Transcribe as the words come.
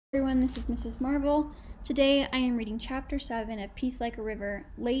Everyone, this is Mrs. Marvel. Today I am reading Chapter 7 of Peace Like a River,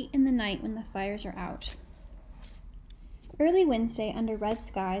 late in the night when the fires are out. Early Wednesday, under red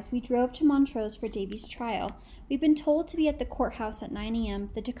skies, we drove to Montrose for Davy's trial. We'd been told to be at the courthouse at 9 a.m.,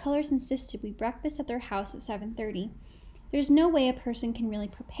 but the DeCullers insisted we breakfast at their house at 7:30. There's no way a person can really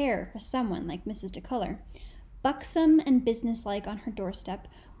prepare for someone like Mrs. DeCuller. Buxom and businesslike on her doorstep,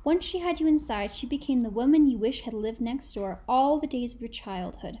 once she had you inside, she became the woman you wish had lived next door all the days of your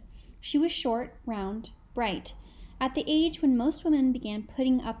childhood. She was short, round, bright. At the age when most women began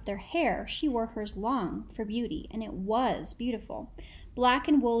putting up their hair, she wore hers long for beauty, and it was beautiful. Black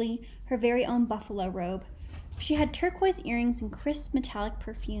and woolly, her very own buffalo robe. She had turquoise earrings and crisp metallic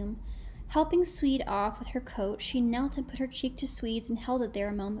perfume. Helping Swede off with her coat, she knelt and put her cheek to Swede's and held it there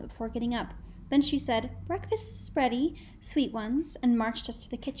a moment before getting up. Then she said, "Breakfast is ready, sweet ones," and marched us to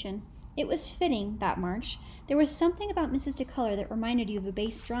the kitchen. It was fitting, that march. There was something about Mrs. DeCuller that reminded you of a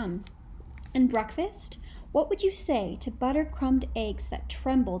bass drum. And breakfast? What would you say to butter-crumbed eggs that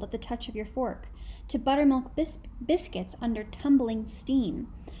trembled at the touch of your fork? To buttermilk biscuits under tumbling steam?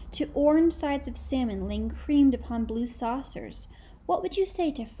 To orange sides of salmon laying creamed upon blue saucers? What would you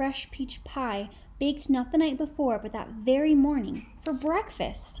say to fresh peach pie, baked not the night before, but that very morning, for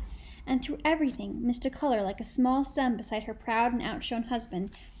breakfast? And through everything, Miss DeCuller, like a small sun beside her proud and outshone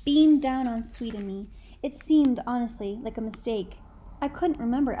husband, beamed down on Swede and me. It seemed, honestly, like a mistake. I couldn't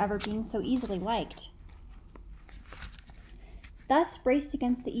remember ever being so easily liked. Thus, braced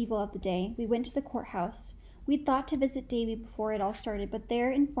against the evil of the day, we went to the courthouse. We'd thought to visit Davy before it all started, but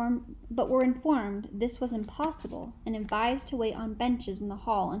were informed this was impossible, and advised to wait on benches in the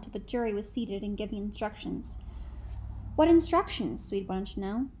hall until the jury was seated and giving instructions. What instructions? Swede wanted to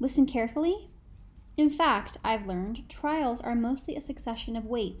know. Listen carefully. In fact, I've learned, trials are mostly a succession of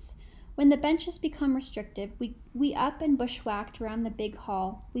waits. When the benches become restrictive, we up and bushwhacked around the big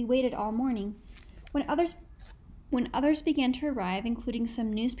hall. We waited all morning. When others began to arrive, including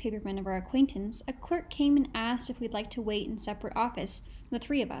some newspapermen of our acquaintance, a clerk came and asked if we'd like to wait in separate office, the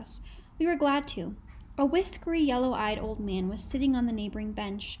three of us. We were glad to. A whiskery, yellow-eyed old man was sitting on the neighboring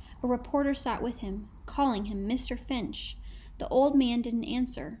bench. A reporter sat with him, calling him Mr. Finch. The old man didn't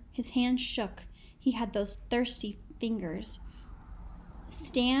answer. His hands shook. He had those thirsty fingers.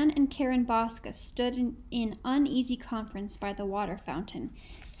 Stan and Karen Bosca stood in uneasy conference by the water fountain.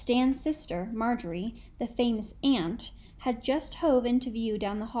 Stan's sister, Marjorie, the famous aunt, had just hove into view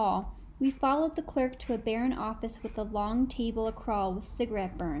down the hall. We followed the clerk to a barren office with a long table a-crawl with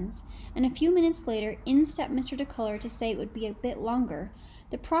cigarette burns, and a few minutes later in stepped Mr. DeCuller to say it would be a bit longer.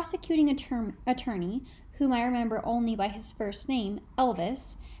 The prosecuting attorney, whom I remember only by his first name,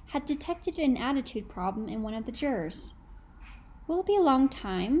 Elvis, had detected an attitude problem in one of the jurors. "Will it be a long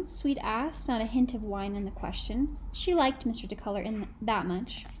time?" Swede asked, not a hint of whine in the question. She liked Mr. DeCuller that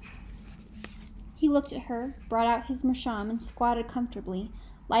much. He looked at her, brought out his meerschaum, and squatted comfortably.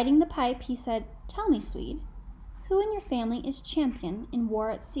 Lighting the pipe, he said, "Tell me, Swede, who in your family is champion in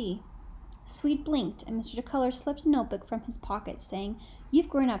war at sea?" Swede blinked, and Mr. DeCuller slipped a notebook from his pocket, saying, "You've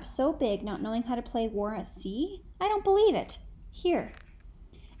grown up so big not knowing how to play war at sea? I don't believe it. Here."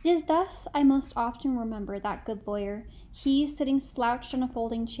 It is thus I most often remember that good lawyer, he sitting slouched on a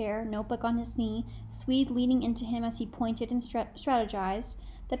folding chair, notebook on his knee, Swede leaning into him as he pointed and strategized,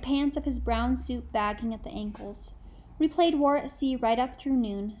 the pants of his brown suit bagging at the ankles. We played war at sea right up through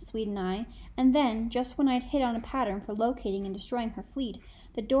noon, Swede and I, and then, just when I'd hit on a pattern for locating and destroying her fleet,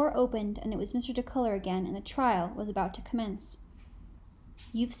 the door opened and it was Mr. DeCuller again, and the trial was about to commence.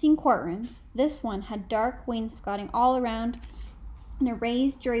 You've seen courtrooms. This one had dark wainscoting all around and a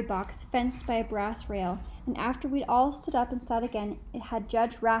raised jury box fenced by a brass rail, and after we'd all stood up and sat again, it had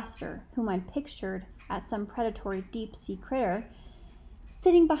Judge Raster, whom I'd pictured at some predatory deep-sea critter,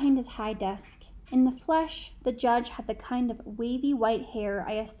 sitting behind his high desk. In the flesh, the judge had the kind of wavy white hair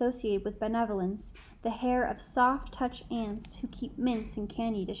I associate with benevolence, the hair of soft-touch aunts who keep mints and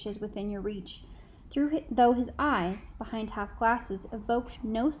candy dishes within your reach, though his eyes, behind half glasses, evoked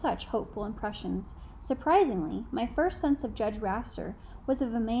no such hopeful impressions. Surprisingly, my first sense of Judge Raster was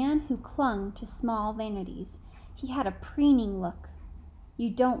of a man who clung to small vanities. He had a preening look. You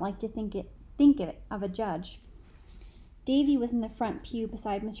don't like to think of a judge. Davy was in the front pew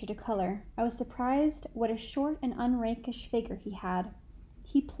beside Mr. DeCuller. I was surprised what a short and unrakish figure he had.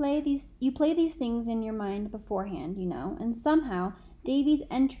 You play these things in your mind beforehand, you know, and somehow Davy's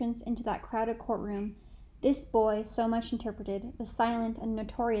entrance into that crowded courtroom, this boy so much interpreted, the silent and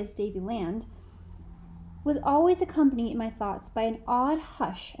notorious Davy Land, was always accompanied in my thoughts by an odd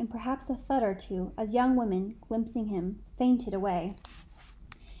hush and perhaps a thud or two as young women, glimpsing him, fainted away.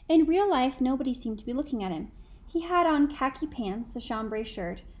 In real life, nobody seemed to be looking at him. He had on khaki pants, a chambray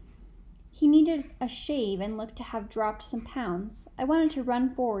shirt, He needed a shave and looked to have dropped some pounds. I wanted to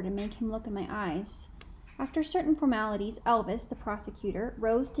run forward and make him look in my eyes. After certain formalities, Elvis, the prosecutor,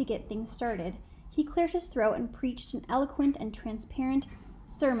 rose to get things started. He cleared his throat and preached an eloquent and transparent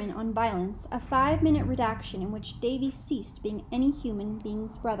sermon on violence, a 5-minute redaction in which Davy ceased being any human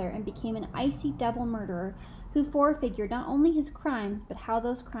being's brother and became an icy double murderer who forefigured not only his crimes, but how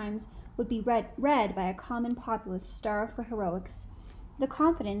those crimes would be read by a common populace starved for heroics. The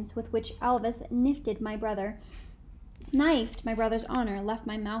confidence with which Elvis knifed my brother's honor left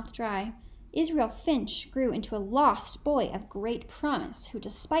my mouth dry. Israel Finch grew into a lost boy of great promise, who,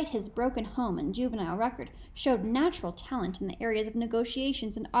 despite his broken home and juvenile record, showed natural talent in the areas of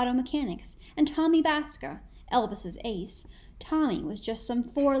negotiations and auto mechanics. And Tommy Basca, Elvis's ace. Tommy was just some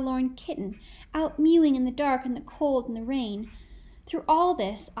forlorn kitten, out mewing in the dark and the cold and the rain. Through all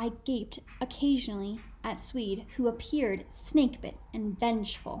this, I gaped occasionally at Swede, who appeared snake-bit and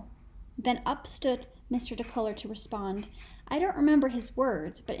vengeful. Then up stood Mr. DeCullour to respond. I don't remember his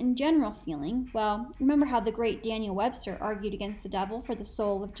words, but in general feeling, well, remember how the great Daniel Webster argued against the devil for the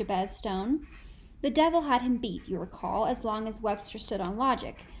soul of Jabez Stone? The devil had him beat, you recall, as long as Webster stood on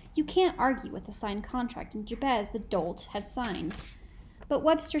logic. You can't argue with a signed contract, and Jabez, the dolt, had signed. But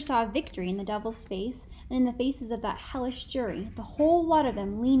Webster saw victory in the devil's face, and in the faces of that hellish jury, the whole lot of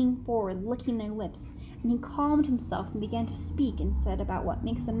them leaning forward, licking their lips, and he calmed himself and began to speak and said about what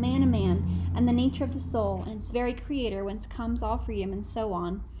makes a man, and the nature of the soul, and its very creator, whence comes all freedom, and so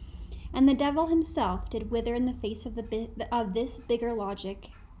on. And the devil himself did wither in the face of this bigger logic,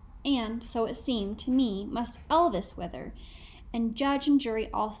 and, so it seemed to me, must Elvis wither, and judge and jury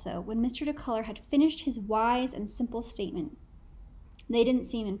also, when Mr. DeCullour had finished his wise and simple statement. They didn't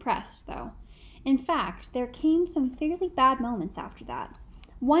seem impressed, though. In fact, there came some fairly bad moments after that.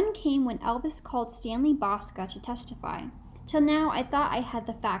 One came when Elvis called Stanley Bosca to testify. Till now, I thought I had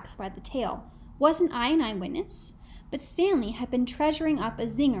the facts by the tail. Wasn't I an eyewitness? But Stanley had been treasuring up a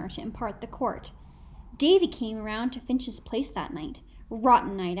zinger to impart the court. Davy came around to Finch's place that night.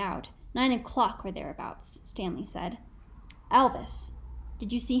 Rotten night out. 9 o'clock or thereabouts, Stanley said. Elvis,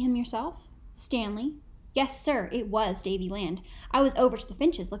 did you see him yourself? Stanley. Yes, sir, it was Davy Land. I was over to the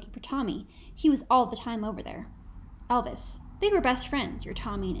Finches looking for Tommy. He was all the time over there. Elvis. They were best friends, your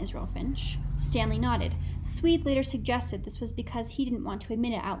Tommy and Israel Finch. Stanley nodded. Swede later suggested this was because he didn't want to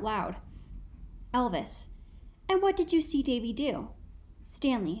admit it out loud. Elvis. And what did you see Davy do?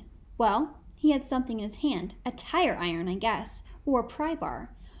 Stanley. Well, he had something in his hand. A tire iron, I guess. Or a pry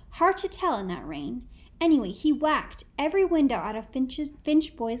bar. Hard to tell in that rain. Anyway, he whacked every window out of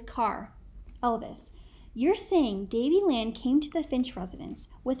Finch boy's car. Elvis. You're saying Davy Land came to the Finch residence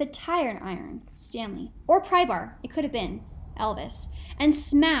with a tire iron, Stanley, or pry bar, it could have been, Elvis, and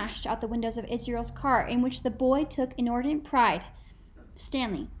smashed out the windows of Israel's car, in which the boy took inordinate pride.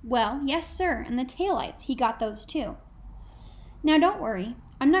 Stanley. Well, yes, sir, and the taillights, he got those too. Now don't worry,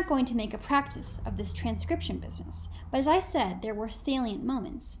 I'm not going to make a practice of this transcription business, but as I said, there were salient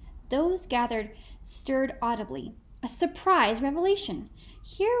moments. Those gathered stirred audibly. A surprise revelation.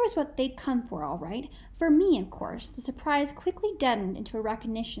 Here was what they'd come for, all right. For me, of course, the surprise quickly deadened into a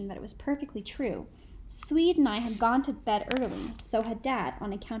recognition that it was perfectly true. Swede and I had gone to bed early, so had Dad,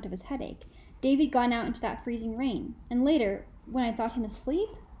 on account of his headache. David gone out into that freezing rain, and later, when I thought him asleep,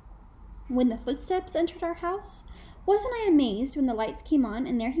 when the footsteps entered our house, wasn't I amazed when the lights came on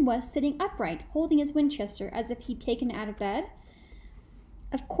and there he was sitting upright, holding his Winchester as if he'd taken it out of bed?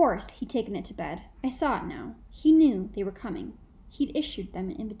 Of course he'd taken it to bed. I saw it now. He knew they were coming. He'd issued them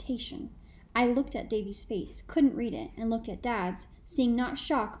an invitation. I looked at Davy's face, couldn't read it, and looked at Dad's, seeing not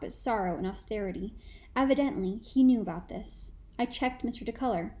shock but sorrow and austerity. Evidently, he knew about this. I checked Mr.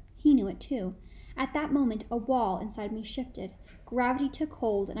 DeCullour. He knew it too. At that moment, a wall inside me shifted. Gravity took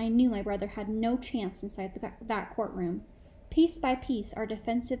hold, and I knew my brother had no chance inside that courtroom. Piece by piece, our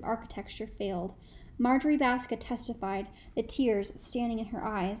defensive architecture failed. Marjorie Basca testified, the tears standing in her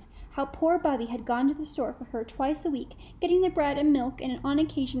eyes, how poor Bubby had gone to the store for her twice a week, getting the bread and milk and on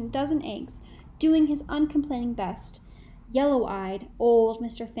occasion a dozen eggs, doing his uncomplaining best. Yellow-eyed, old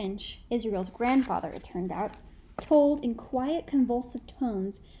Mr. Finch, Israel's grandfather, it turned out, told in quiet, convulsive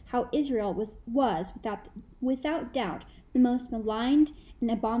tones how Israel was without doubt, the most maligned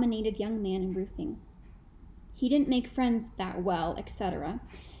and abominated young man in roofing. He didn't make friends that well, etc.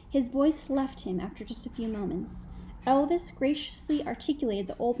 His voice left him after just a few moments. Elvis graciously articulated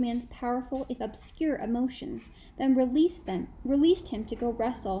the old man's powerful, if obscure, emotions, then released him to go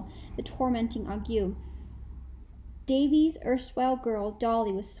wrestle the tormenting ague. Davy's erstwhile girl,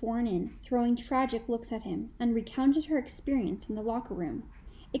 Dolly, was sworn in, throwing tragic looks at him, and recounted her experience in the locker room.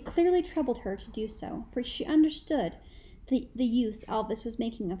 It clearly troubled her to do so, for she understood the use Elvis was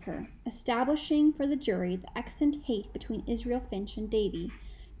making of her, establishing for the jury the extant hate between Israel Finch and Davy.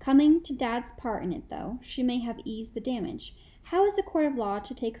 Coming to Dad's part in it, though, she may have eased the damage. How is a court of law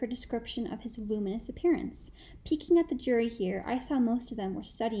to take her description of his luminous appearance? Peeking at the jury here, I saw most of them were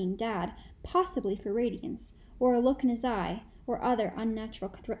studying Dad, possibly for radiance, or a look in his eye, or other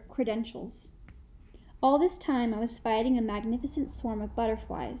unnatural credentials. All this time I was fighting a magnificent swarm of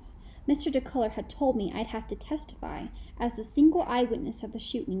butterflies. Mr. DeCullour had told me I'd have to testify as the single eyewitness of the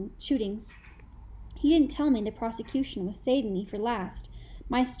shootings. He didn't tell me the prosecution was saving me for last,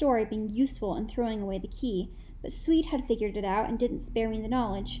 my story being useful in throwing away the key, but Swede had figured it out and didn't spare me the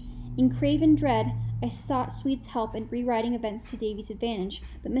knowledge. In craven dread, I sought Swede's help in rewriting events to Davy's advantage,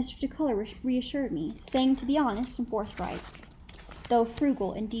 but Mr. DeCullour reassured me, saying to be honest and forthright, though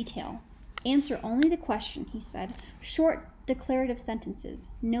frugal in detail. Answer only the question, he said. Short, declarative sentences.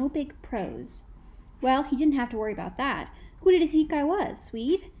 No big prose. Well, he didn't have to worry about that. Who did he think I was,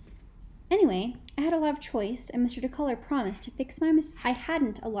 Swede? Anyway, I had a lot of choice, and Mr. DeCullour promised to fix my I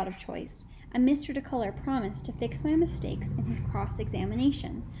hadn't a lot of choice, and Mr. DeCullour promised to fix my mistakes in his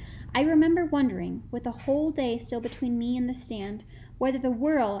cross-examination. I remember wondering, with the whole day still between me and the stand, whether the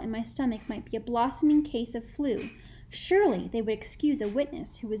whirl in my stomach might be a blossoming case of flu. Surely they would excuse a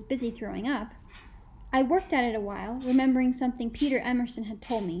witness who was busy throwing up. I worked at it a while, remembering something Peter Emerson had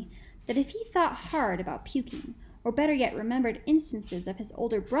told me, that if he thought hard about puking, or better yet remembered instances of his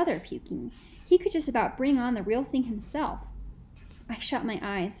older brother puking, he could just about bring on the real thing himself. I shut my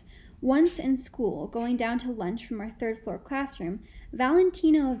eyes. Once in school, going down to lunch from our third-floor classroom,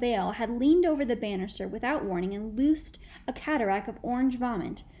 Valentino Avail had leaned over the banister without warning and loosed a cataract of orange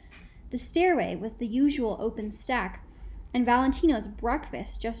vomit. The stairway was the usual open stack, and Valentino's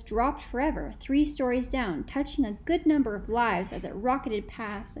breakfast just dropped forever, 3 stories down, touching a good number of lives as it rocketed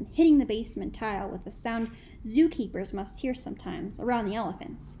past and hitting the basement tile with the sound zookeepers must hear sometimes, around the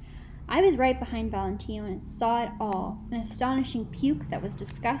elephants. I was right behind Valentino and saw it all, an astonishing puke that was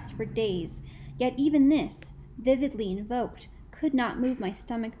discussed for days, yet even this, vividly invoked, could not move my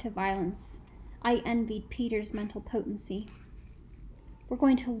stomach to violence. I envied Peter's mental potency. We're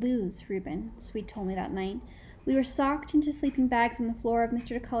going to lose, Reuben, Swede told me that night. We were socked into sleeping bags on the floor of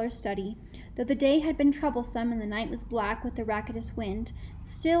Mr. DeCullour's study. Though the day had been troublesome and the night was black with the racketeous wind,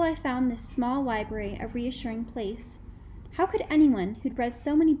 still I found this small library a reassuring place. How could anyone who'd read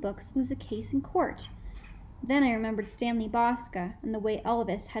so many books lose a case in court? Then I remembered Stanley Bosca and the way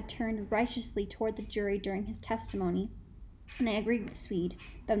Elvis had turned righteously toward the jury during his testimony, and I agreed with Swede,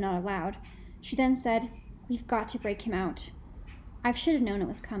 though not aloud. She then said, "We've got to break him out." I should have known it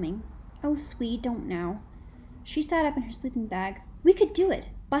was coming. Oh, Swede, don't now. She sat up in her sleeping bag. We could do it.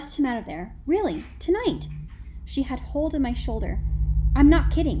 Bust him out of there. Really, tonight. She had hold of my shoulder. I'm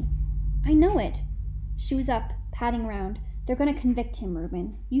not kidding. I know it. She was up, patting round. They're going to convict him,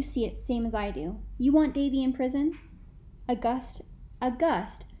 Reuben. You see it same as I do. You want Davy in prison? A gust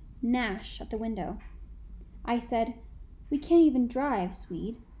gnashed at the window. I said, "We can't even drive,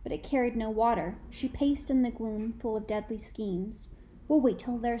 Swede," but it carried no water. She paced in the gloom, full of deadly schemes. We'll wait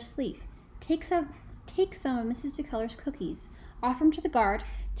till they're asleep. Take some of Mrs. DeCullour's cookies. Offer 'em to the guard.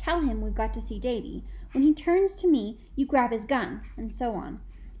 Tell him we've got to see Davy. When he turns to me, you grab his gun, and so on.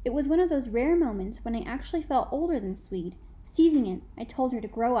 It was one of those rare moments when I actually felt older than Swede. Seizing it, I told her to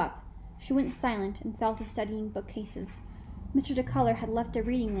grow up. She went silent and fell to studying bookcases. Mr. DeCullour had left a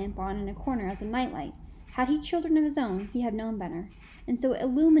reading lamp on in a corner as a nightlight. Had he children of his own, he had known better, and so it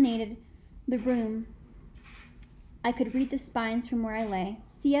illuminated the room. I could read the spines from where I lay.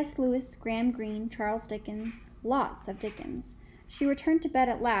 C.S. Lewis, Graham Greene, Charles Dickens, lots of Dickens. She returned to bed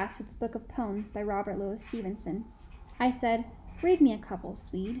at last with a book of poems by Robert Louis Stevenson. I said, "Read me a couple,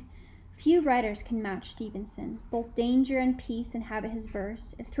 Swede." Few writers can match Stevenson. Both danger and peace inhabit his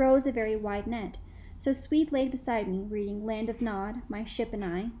verse. It throws a very wide net. So Swede laid beside me, reading Land of Nod, My Ship and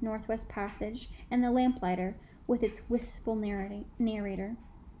I, Northwest Passage, and The Lamplighter, with its wistful narrator.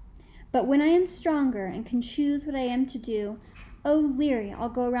 But when I am stronger and can choose what I am to do, oh, Leary, I'll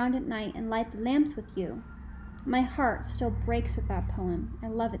go around at night and light the lamps with you. My heart still breaks with that poem. I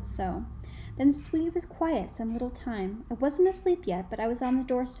love it so. Then Swede was quiet some little time. I wasn't asleep yet, but I was on the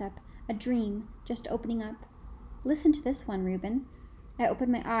doorstep, a dream, just opening up. Listen to this one, Reuben. I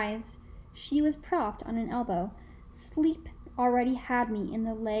opened my eyes. She was propped on an elbow. Sleep already had me in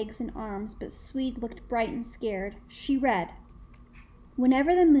the legs and arms, but Swede looked bright and scared. She read,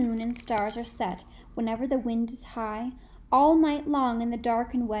 "Whenever the moon and stars are set, whenever the wind is high, all night long in the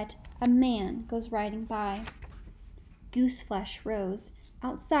dark and wet, a man goes riding by." Gooseflesh rose.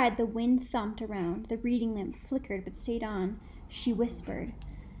 Outside, the wind thumped around. The reading lamp flickered but stayed on. She whispered,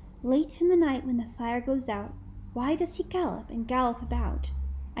 "Late in the night when the fire goes out, Why does he gallop and gallop about?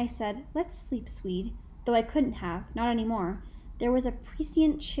 I said, Let's sleep, Swede, though I couldn't have, not any more. There was a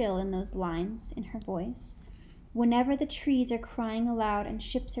prescient chill in those lines, in her voice. Whenever the trees are crying aloud and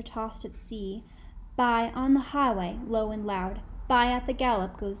ships are tossed at sea, by on the highway, low and loud, by at the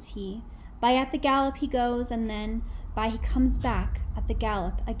gallop goes he. By at the gallop he goes, and then by he comes back at the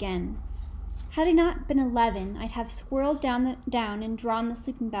gallop again. Had I not been 11, I'd have swirled down and drawn the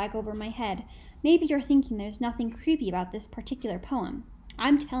sleeping bag over my head. Maybe you're thinking there's nothing creepy about this particular poem.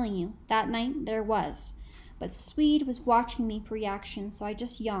 I'm telling you, that night there was. But Swede was watching me for reaction, so I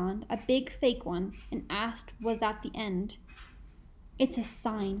just yawned, a big fake one, and asked was that the end. It's a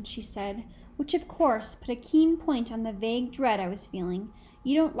sign, she said, which of course put a keen point on the vague dread I was feeling.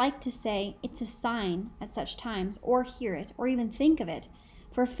 You don't like to say it's a sign at such times, or hear it, or even think of it,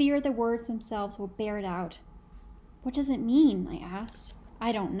 for fear the words themselves will bear it out. What does it mean? I asked.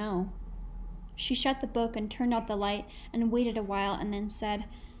 I don't know. She shut the book and turned out the light and waited a while and then said,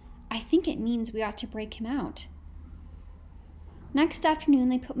 I think it means we ought to break him out. Next afternoon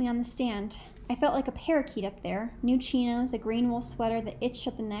they put me on the stand. I felt like a parakeet up there, new chinos, a green wool sweater that itched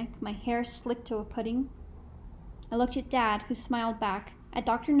at the neck, my hair slicked to a pudding. I looked at Dad, who smiled back, at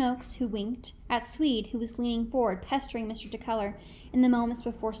Dr. Noakes, who winked, at Swede, who was leaning forward, pestering Mr. DeCullour in the moments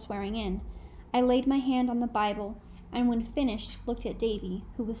before swearing in. I laid my hand on the Bible, and when finished, looked at Davy,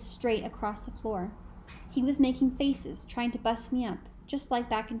 who was straight across the floor. He was making faces, trying to bust me up, just like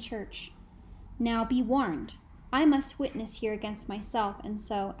back in church. Now be warned. I must witness here against myself, and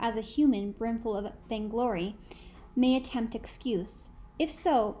so, as a human brimful of vainglory, may attempt excuse. If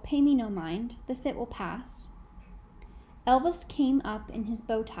so, pay me no mind. The fit will pass. Elvis came up in his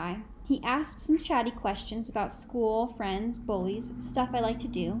bow tie. He asked some chatty questions about school, friends, bullies, stuff I like to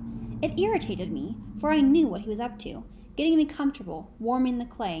do. It irritated me, for I knew what he was up to, getting me comfortable, warming the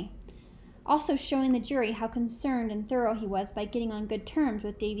clay. Also showing the jury how concerned and thorough he was by getting on good terms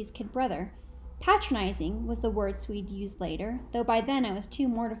with Davy's kid brother. Patronizing was the word Swede used later, though by then I was too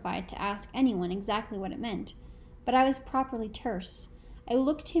mortified to ask anyone exactly what it meant. But I was properly terse. I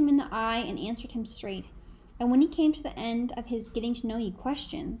looked him in the eye and answered him straight. And when he came to the end of his getting-to-know-you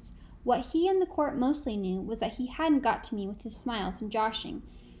questions, what he and the court mostly knew was that he hadn't got to me with his smiles and joshing.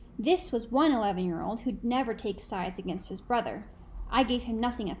 This was one 11-year-old who'd never take sides against his brother. I gave him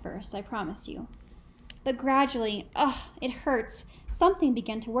nothing at first, I promise you. But gradually, it hurts, something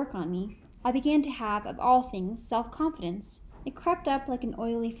began to work on me. I began to have, of all things, self-confidence. It crept up like an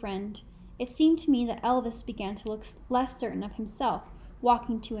oily friend. It seemed to me that Elvis began to look less certain of himself,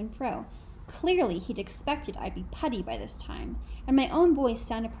 walking to and fro. Clearly he'd expected I'd be putty by this time, and my own voice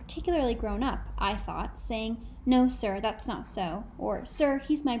sounded particularly grown up, I thought, saying, No, sir, that's not so, or, Sir,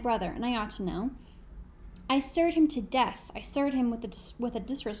 he's my brother, and I ought to know. I sirred him to death. I sirred him with a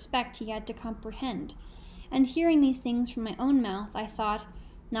disrespect he had to comprehend. And hearing these things from my own mouth, I thought,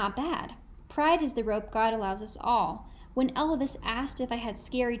 Not bad. Pride is the rope God allows us all. When Elvis asked if I had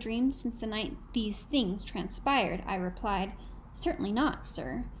scary dreams since the night these things transpired, I replied, Certainly not,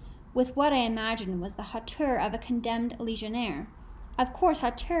 sir, with what I imagined was the hauteur of a condemned legionnaire. Of course,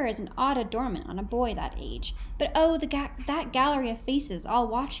 hauteur is an odd adornment on a boy that age, but oh, that gallery of faces all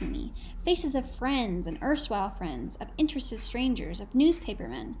watching me, faces of friends and erstwhile friends, of interested strangers, of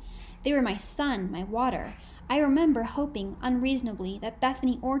newspapermen. They were my sun, my water. I remember hoping, unreasonably, that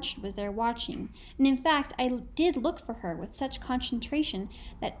Bethany Orchard was there watching, and in fact I did look for her with such concentration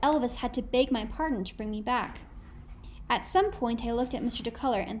that Elvis had to beg my pardon to bring me back. At some point I looked at Mr.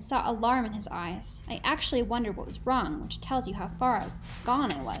 DeCullour and saw alarm in his eyes. I actually wondered what was wrong, which tells you how far gone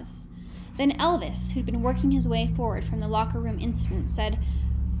I was. Then Elvis, who'd been working his way forward from the locker room incident, said,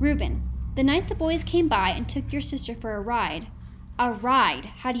 Reuben, the night the boys came by and took your sister for a ride. A ride?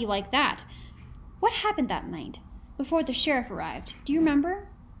 How do you like that? What happened that night, before the sheriff arrived? Do you remember?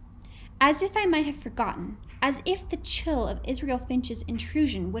 As if I might have forgotten, as if the chill of Israel Finch's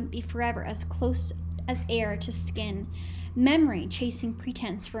intrusion wouldn't be forever as close as air to skin, memory chasing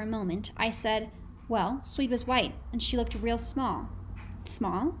pretense for a moment, I said, Well, Swede was white, and she looked real small.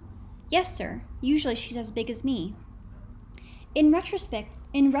 Small? Yes, sir. Usually she's as big as me. In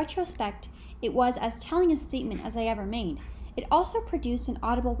retrospect, it was as telling a statement as I ever made. It also produced an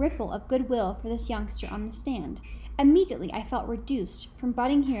audible ripple of goodwill for this youngster on the stand. Immediately I felt reduced from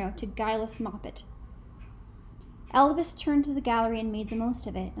budding hero to guileless moppet. Elvis turned to the gallery and made the most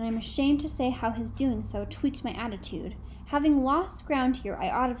of it, and I'm ashamed to say how his doing so tweaked my attitude. Having lost ground here, I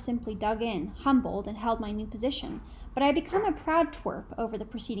ought have simply dug in, humbled, and held my new position, but I had become a proud twerp over the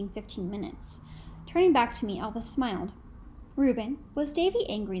preceding 15 minutes. Turning back to me, Elvis smiled. Reuben, was Davy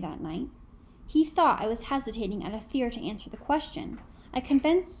angry that night? He thought I was hesitating out of fear to answer the question. I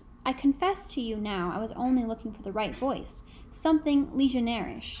I confess to you now I was only looking for the right voice, something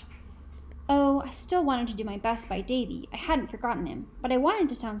legionnairish. Oh, I still wanted to do my best by Davy. I hadn't forgotten him, but I wanted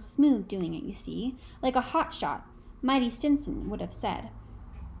to sound smooth doing it, you see, like a hot shot, Mighty Stinson would have said.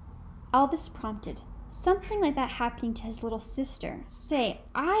 Elvis prompted. Something like that happening to his little sister. Say,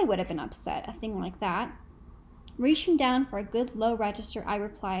 I would have been upset, a thing like that. Reaching down for a good low register, I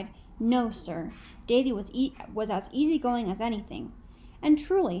replied, No, sir. Davy was as easygoing as anything. And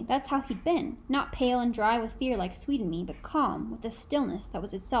truly, that's how he'd been, not pale and dry with fear like Sweet and me, but calm, with a stillness that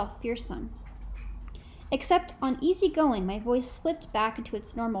was itself fearsome. Except on easygoing, my voice slipped back into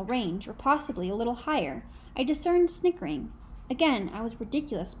its normal range, or possibly a little higher. I discerned snickering. Again, I was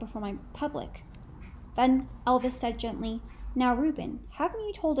ridiculous before my public. Then Elvis said gently, Now, Reuben, haven't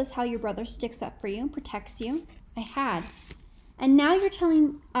you told us how your brother sticks up for you, protects you? I had. And now you're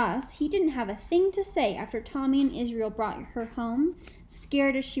telling us he didn't have a thing to say after Tommy and Israel brought her home,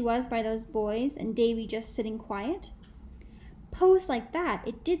 scared as she was by those boys, and Davy just sitting quiet? Posed like that,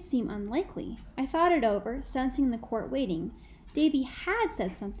 it did seem unlikely. I thought it over, sensing the court waiting. Davy had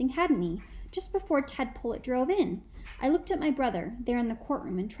said something, hadn't he? Just before Ted Pullet drove in. I looked at my brother, there in the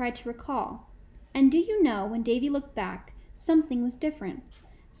courtroom, and tried to recall. And do you know, when Davy looked back, something was different.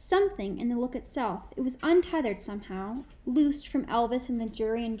 Something in the look itself. It was untethered somehow, loosed from Elvis and the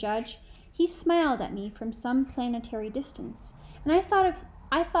jury and judge. He smiled at me from some planetary distance, and I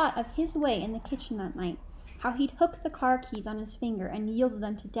thought of his way in the kitchen that night, how he'd hooked the car keys on his finger and yielded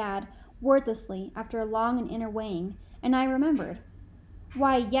them to Dad, wordlessly, after a long and inner weighing, and I remembered.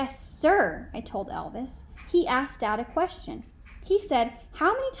 Why, yes, sir, I told Elvis. He asked Dad a question. He said,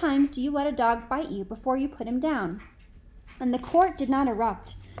 How many times do you let a dog bite you before you put him down? And the court did not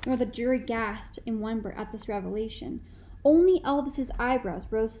erupt, nor the jury gasped in wonder at this revelation. Only Elvis's eyebrows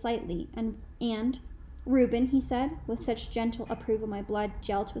rose slightly, and Reuben, he said, with such gentle approval my blood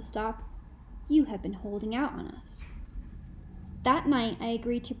gelled to a stop, You have been holding out on us. That night I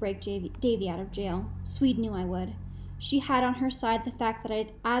agreed to break Davy out of jail. Swede knew I would. She had on her side the fact that I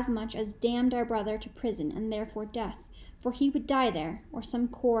had as much as damned our brother to prison and therefore death, for he would die there, or some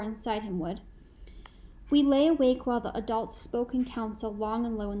core inside him would. We lay awake while the adults spoke in council long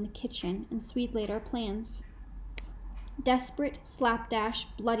and low in the kitchen, and Swede laid our plans. Desperate, slapdash,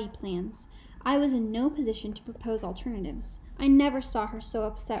 bloody plans. I was in no position to propose alternatives. I never saw her so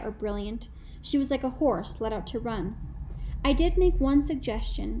upset or brilliant. She was like a horse let out to run. I did make one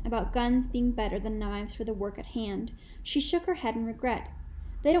suggestion about guns being better than knives for the work at hand. She shook her head in regret.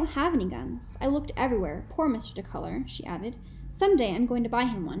 They don't have any guns. I looked everywhere. Poor Mr. DeCullour, she added. Some day I'm going to buy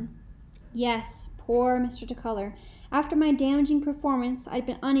him one. Yes, poor Mr. DeCullour. After my damaging performance, I'd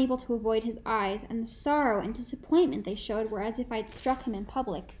been unable to avoid his eyes, and the sorrow and disappointment they showed were as if I'd struck him in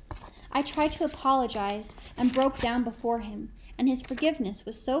public. I tried to apologize and broke down before him, and his forgiveness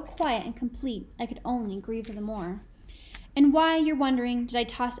was so quiet and complete I could only grieve the more. And why, you're wondering, did I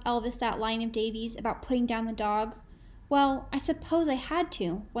toss Elvis that line of Davy's about putting down the dog? Well, I suppose I had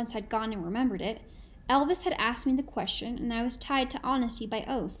to, once I'd gone and remembered it. Elvis had asked me the question, and I was tied to honesty by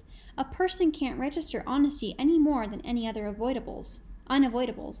oath. A person can't register honesty any more than any other unavoidables.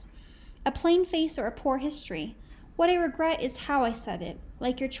 A plain face or a poor history. What I regret is how I said it,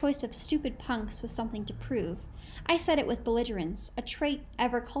 like your choice of stupid punks with something to prove. I said it with belligerence, a trait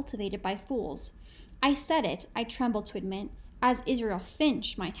ever cultivated by fools. I said it, I tremble to admit, as Israel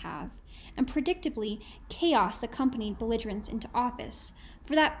Finch might have, and predictably, chaos accompanied belligerence into office,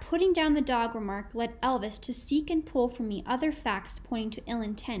 for that putting down the dog remark led Elvis to seek and pull from me other facts pointing to ill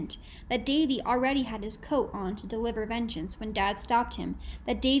intent, that Davy already had his coat on to deliver vengeance when Dad stopped him,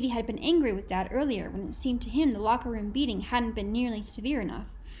 that Davy had been angry with Dad earlier when it seemed to him the locker room beating hadn't been nearly severe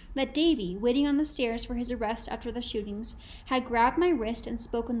enough, that Davy, waiting on the stairs for his arrest after the shootings, had grabbed my wrist and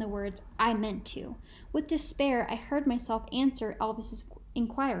spoken the words, I meant to. With despair, I heard myself answer Elvis's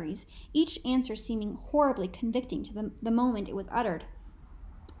inquiries, each answer seeming horribly convicting to the moment it was uttered.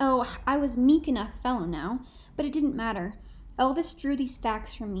 Oh, I was meek enough fellow now, but it didn't matter. Elvis drew these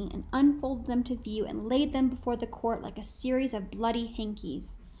facts from me and unfolded them to view and laid them before the court like a series of bloody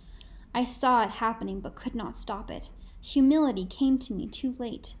hankies. I saw it happening but could not stop it. Humility came to me too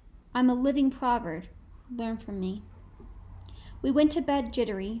late. I'm a living proverb. Learn from me. We went to bed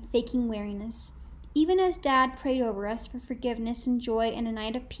jittery, faking weariness. Even as Dad prayed over us for forgiveness and joy and a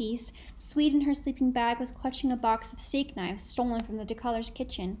night of peace, Swede in her sleeping bag was clutching a box of steak knives stolen from the DeCullour's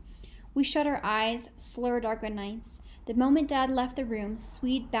kitchen. We shut our eyes, slurred our good nights. The moment Dad left the room,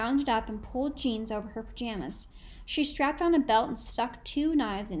 Swede bounded up and pulled jeans over her pajamas. She strapped on a belt and stuck 2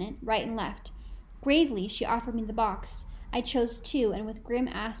 knives in it, right and left. Gravely, she offered me the box. I chose 2, and with grim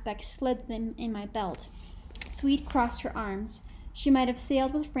aspect slid them in my belt. Swede crossed her arms. She might have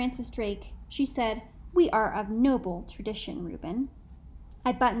sailed with Francis Drake. She said, "We are of noble tradition, Reuben."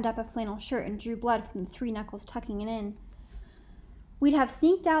 I buttoned up a flannel shirt and drew blood from the 3 knuckles tucking it in. We'd have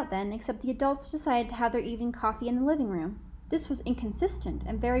sneaked out then, except the adults decided to have their evening coffee in the living room. This was inconsistent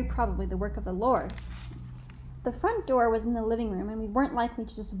and very probably the work of the Lord. The front door was in the living room, and we weren't likely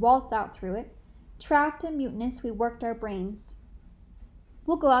to just waltz out through it. Trapped and mutinous, we worked our brains.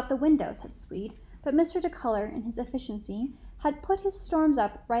 "We'll go out the window," said Swede, but Mr. DeCullour, in his efficiency, had put his storms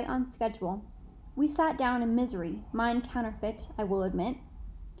up right on schedule. We sat down in misery, mine counterfeit, I will admit.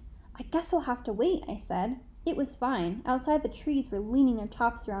 "I guess we'll have to wait," I said. It was fine. Outside the trees were leaning their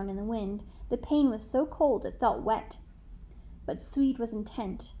tops around in the wind. The pane was so cold it felt wet. But Swede was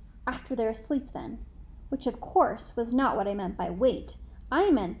intent. After they're asleep, then. Which, of course, was not what I meant by wait. I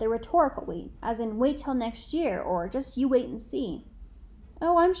meant the rhetorical wait, as in wait till next year, or just you wait and see.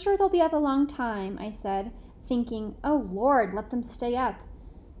 "Oh, I'm sure they'll be up a long time," I said, thinking, "Oh, Lord, let them stay up."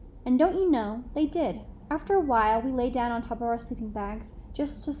 And don't you know, they did. After a while, we lay down on top of our sleeping bags,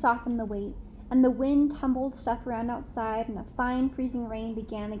 just to soften the weight, and the wind tumbled stuff around outside, and a fine freezing rain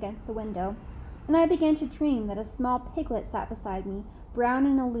began against the window, and I began to dream that a small piglet sat beside me, brown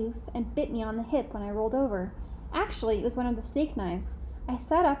and aloof, and bit me on the hip when I rolled over. Actually, it was one of the steak knives. I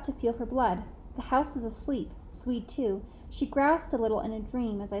sat up to feel for blood. The house was asleep, Swede too. She groused a little in a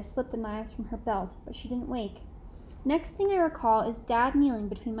dream as I slipped the knives from her belt, but she didn't wake. Next thing I recall is Dad kneeling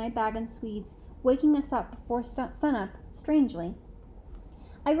between my bag and Swede's, waking us up before sunup, strangely.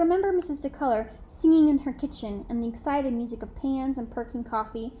 I remember Mrs. DeCullour singing in her kitchen, and the excited music of pans and perking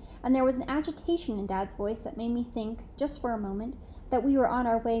coffee, and there was an agitation in Dad's voice that made me think, just for a moment, that we were on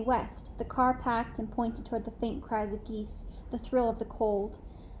our way west, the car packed and pointed toward the faint cries of geese, the thrill of the cold.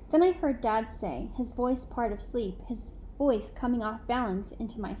 Then I heard Dad say, his voice part of sleep, his voice coming off balance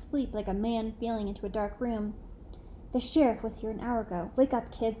into my sleep like a man feeling into a dark room, "The sheriff was here an hour ago. Wake up,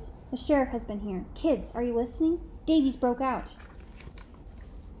 kids. The sheriff has been here. Kids, are you listening? Davies broke out."